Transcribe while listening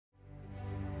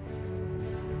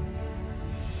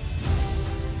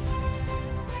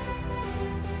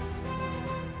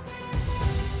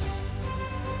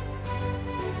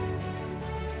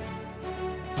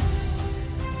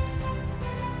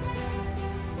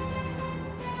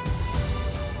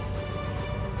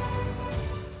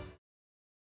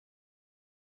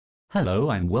Hello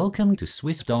and welcome to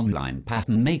Sewist Online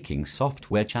Pattern Making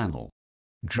Software channel.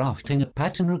 Drafting a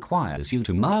pattern requires you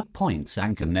to mark points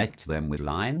and connect them with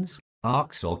lines,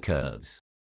 arcs or curves.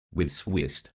 With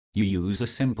Sewist, you use a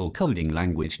simple coding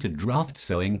language to draft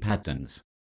sewing patterns.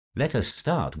 Let us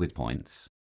start with points.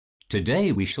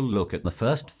 Today we shall look at the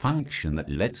first function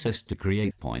that lets us to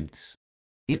create points.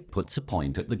 It puts a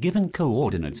point at the given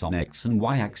coordinates on x and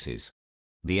y axis.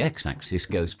 The x-axis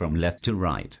goes from left to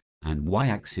right, and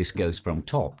y-axis goes from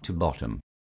top to bottom.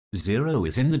 0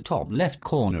 is in the top left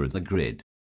corner of the grid.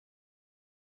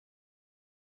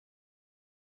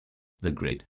 The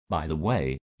grid, by the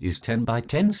way, is 10 by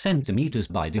 10 centimeters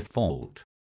by default.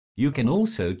 You can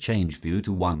also change view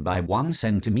to 1 by 1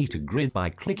 centimeter grid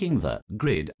by clicking the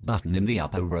Grid button in the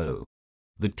upper row.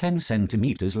 The 10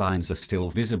 centimeters lines are still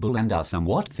visible and are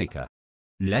somewhat thicker.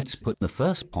 Let's put the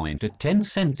first point at 10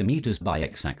 centimeters by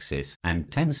x-axis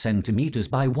and 10 centimeters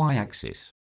by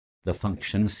y-axis. The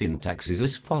function syntax is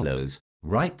as follows.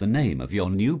 Write the name of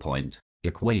your new point,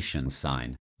 equation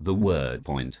sign, the word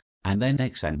point, and then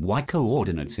x and y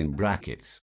coordinates in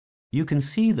brackets. You can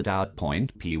see that our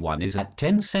point P1 is at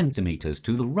 10 centimeters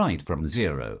to the right from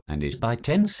 0 and is by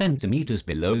 10 centimeters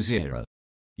below 0.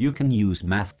 You can use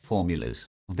math formulas,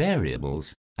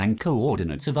 variables, and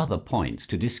coordinates of other points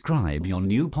to describe your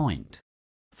new point.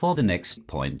 For the next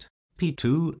point,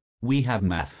 P2, we have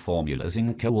math formulas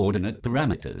in coordinate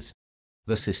parameters.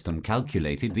 The system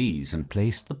calculated these and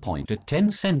placed the point at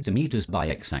 10 centimeters by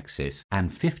x-axis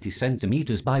and 50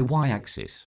 centimeters by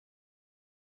y-axis.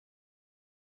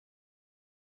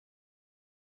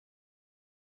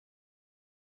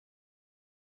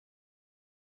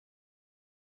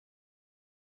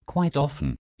 Quite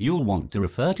often, you'll want to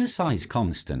refer to size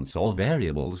constants or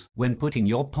variables when putting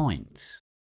your points.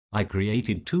 I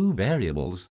created two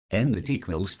variables, n that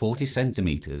equals 40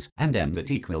 centimeters and m that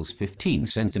equals 15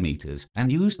 centimeters, and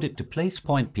used it to place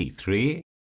point P3.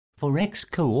 For x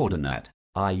coordinate,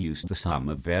 I used the sum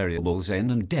of variables n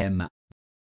and m.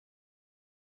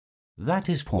 That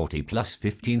is 40 plus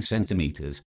 15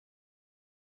 centimeters.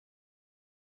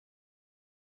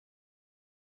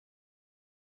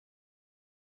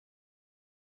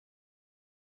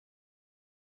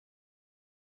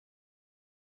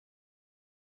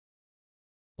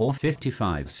 Or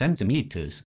 55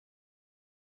 centimeters.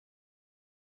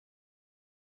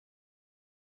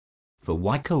 For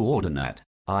y coordinate,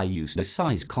 I used a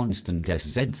size constant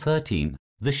SZ13,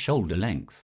 the shoulder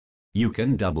length. You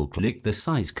can double-click the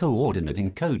size coordinate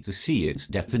in code to see its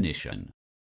definition.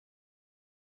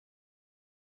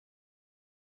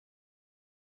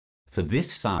 For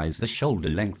this size, the shoulder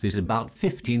length is about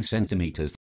 15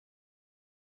 centimeters.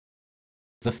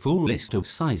 The full list of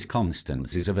size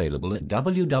constants is available at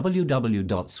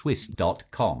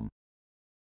www.sewist.com.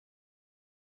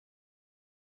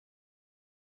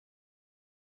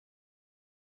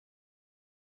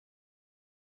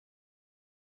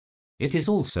 It is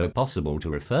also possible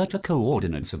to refer to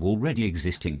coordinates of already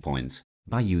existing points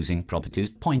by using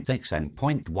properties point x and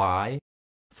point y.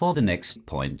 For the next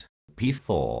point,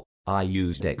 P4, I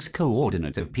used x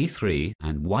coordinate of P3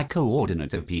 and y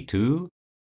coordinate of P2.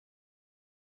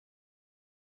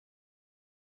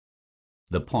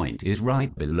 The point is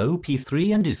right below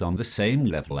P3 and is on the same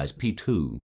level as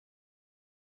P2.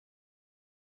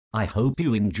 I hope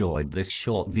you enjoyed this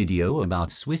short video about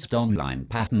Sewist Online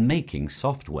Pattern Making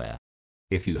Software.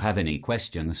 If you have any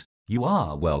questions, you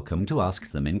are welcome to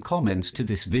ask them in comments to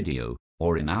this video,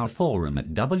 or in our forum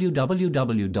at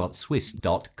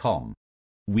www.sewist.com.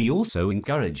 We also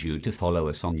encourage you to follow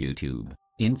us on YouTube,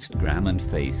 Instagram and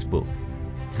Facebook.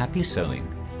 Happy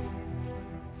sewing!